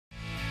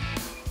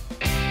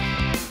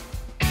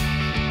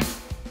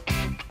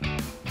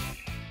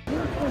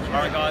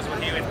Alright guys, we're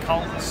here with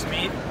Colton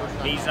Smith.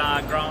 He's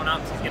growing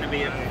up, he's going to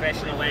be a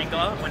professional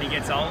angler when he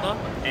gets older,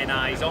 and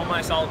he's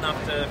almost old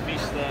enough to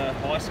fish the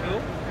high school,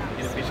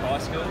 fish high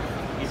school.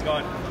 He's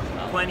got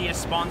plenty of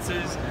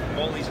sponsors,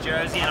 all his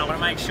jersey, and I want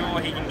to make sure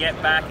he can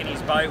get back in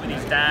his boat with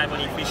his dad when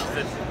he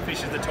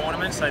fishes the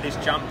tournament. So this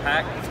jump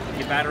pack, if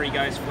your battery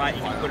goes flat,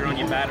 you can put it on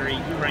your battery,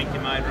 crank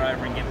your motor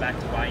over and get back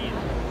to weigh in.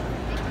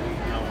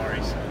 No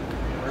worries.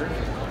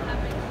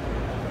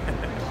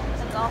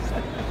 That's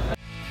awesome.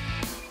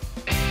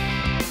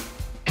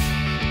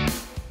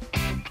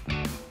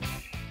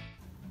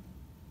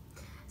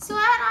 So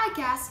at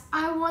ICAST,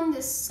 I won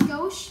this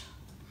Scotia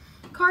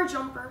car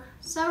jumper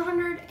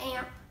 700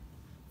 amp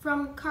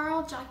from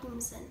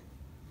Jocumsen.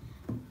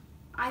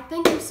 I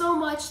thank him so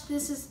much.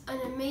 This is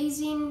an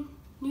amazing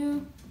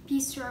new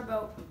piece to our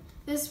boat.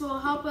 This will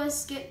help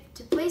us get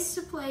to place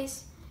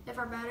if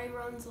our battery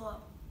runs low.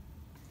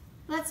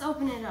 Let's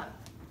open it up.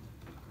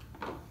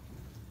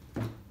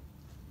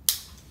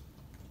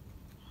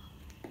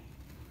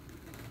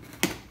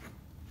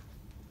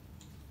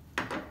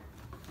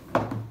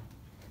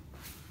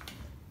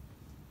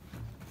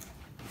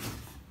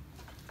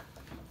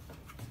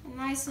 A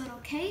nice little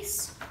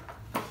case.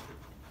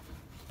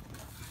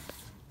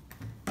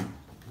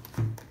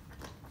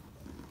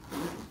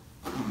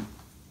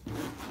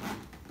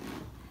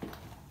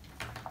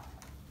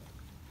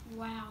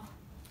 Wow.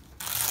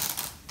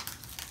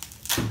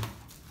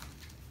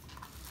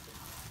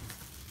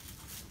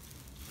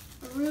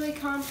 A really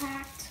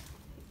compact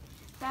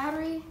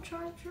battery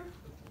charger.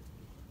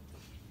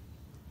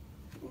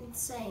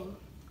 Insane.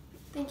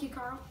 Thank you,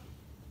 Carl.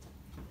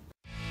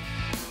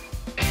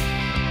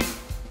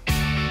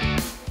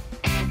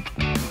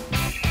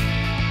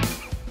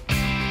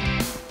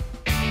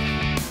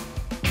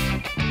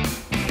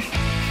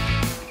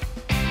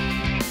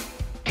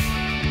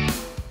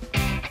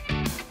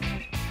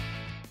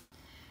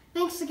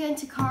 Thanks again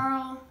to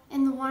Carl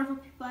and the wonderful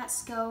people at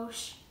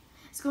Scotia.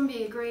 It's going to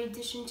be a great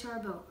addition to our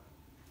boat.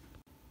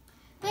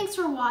 Thanks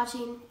for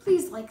watching.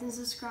 Please like and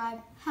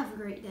subscribe. Have a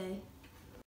great day.